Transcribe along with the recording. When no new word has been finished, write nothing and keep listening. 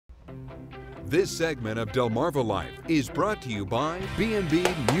This segment of Delmarva Life is brought to you by B&B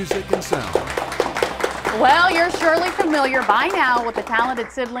Music and Sound. Well, you're surely familiar by now with the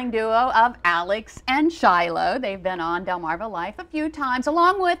talented sibling duo of Alex and Shiloh. They've been on Delmarva Life a few times,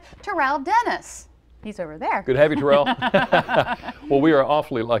 along with Terrell Dennis. He's over there. Good to have you, Terrell. Well, we are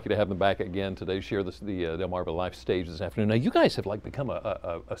awfully lucky to have them back again today to share the Delmarva Life stage this afternoon. Now, you guys have like become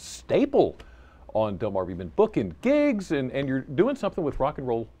a staple on Delmarva. You've been booking gigs, and you're doing something with Rock and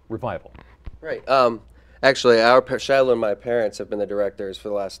Roll Revival. Right. Actually, Shiloh and my parents have been the directors for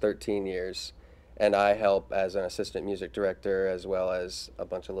the last 13 years, and I help as an assistant music director as well as a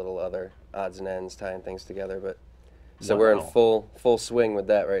bunch of little other odds and ends tying things together. But so we're in full swing with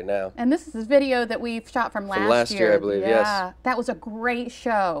that right now. And this is a video that we've shot from last year, I believe. Yeah, yes. That was a great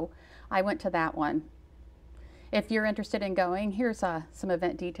show. I went to that one. If you're interested in going, here's some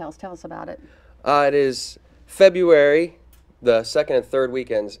event details. Tell us about it. It is February. The second and third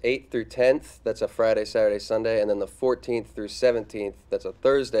weekends, 8th through 10th, that's a Friday, Saturday, Sunday, and then the 14th through 17th, that's a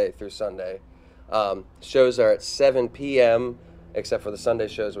Thursday through Sunday. Shows are at 7 p.m., except for the Sunday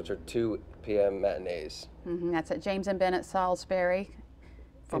shows, which are 2 p.m. matinees. That's at James and Bennett, Salisbury.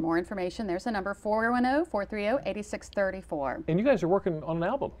 For more information, there's the number 410-430-8634. And you guys are working on an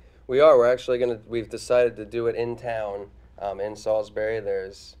album. We are. We've decided to do it in town, in Salisbury.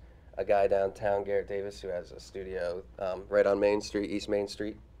 There's a guy downtown, Garrett Davis, who has a studio right on Main Street, East Main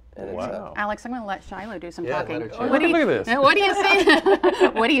Street. And wow. Alex, I'm going to let Shiloh do some Yeah, talking. let her What look at this. What are you singing?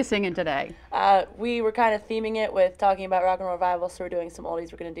 What are you singing today? We were kind of theming it with talking about Rock and Roll Revival, so we're doing some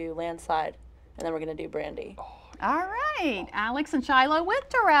oldies. We're going to do Landslide, and then we're going to do Brandy. All right, Alex and Shiloh with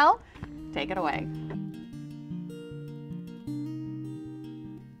Terrell. Take it away.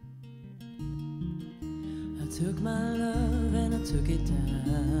 I took my love and I took it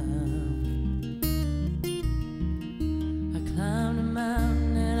down. I climbed a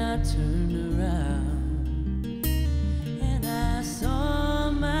mountain and I turned around, and I saw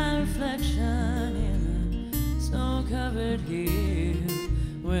my reflection in the snow-covered hill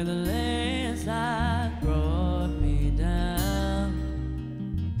where the landslide brought me down.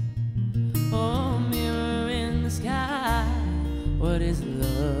 Oh, mirror in the sky, what is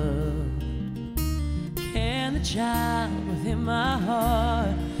love? Can the child within my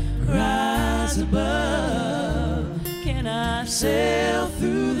heart rise above? Can I sail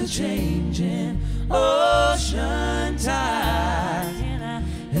through the changing ocean tide? Can I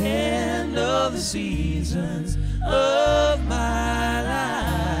handle the seasons of my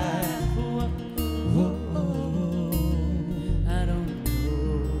life? Whoa, I don't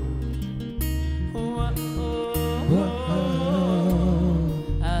know. Whoa,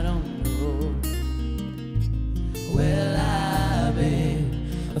 I don't know. Well, I've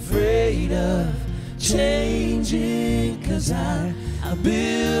been afraid of changing, 'cause I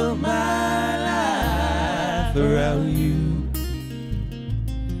built my life around you.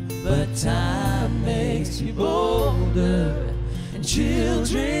 But time makes you bolder, and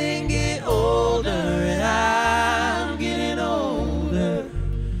children get older, and I'm getting older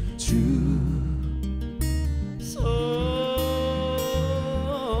too.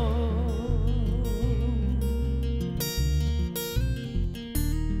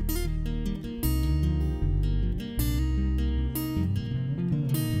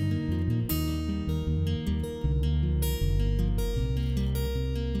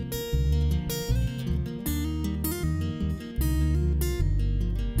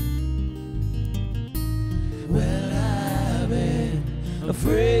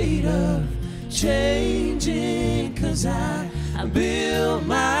 Afraid of changing, 'cause I built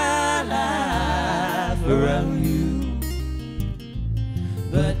my life around you.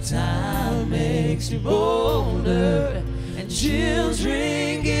 But time makes you bolder, and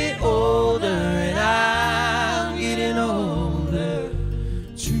children get older, and I'm getting older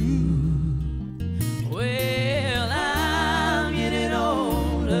too. Well, I'm getting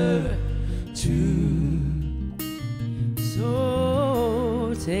older too.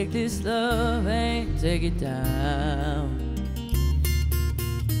 So take this love and take it down.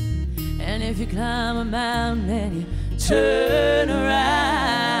 And if you climb a mountain and you turn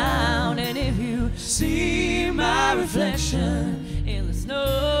around, and if you see my reflection in the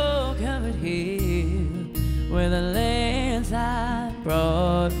snow-covered hill where the landslide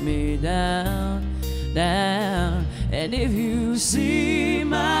brought me down, down, and if you see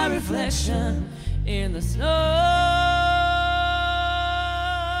my reflection in the snow-covered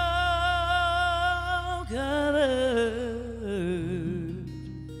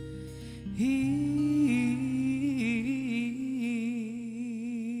hill,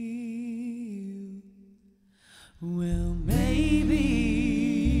 well, maybe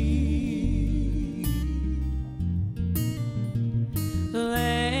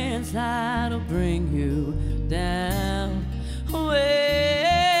bring you down. Well,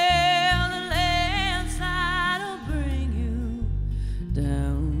 the landslide will bring you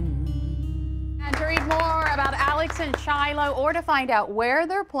down. And to read more about Alex and Shiloh or to find out where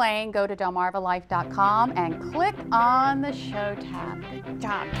they're playing, go to delmarvalife.com and click on the show tab. Good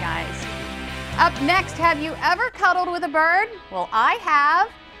job, guys. Up next, have you ever cuddled with a bird? Well, I have.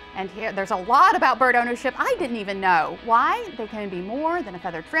 And here, there's a lot about bird ownership I didn't even know. Why? They can be more than a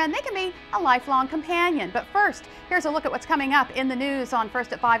feathered friend. They can be a lifelong companion. But first, here's a look at what's coming up in the news on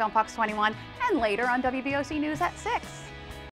First at 5 on Fox 21 and later on WBOC News at 6.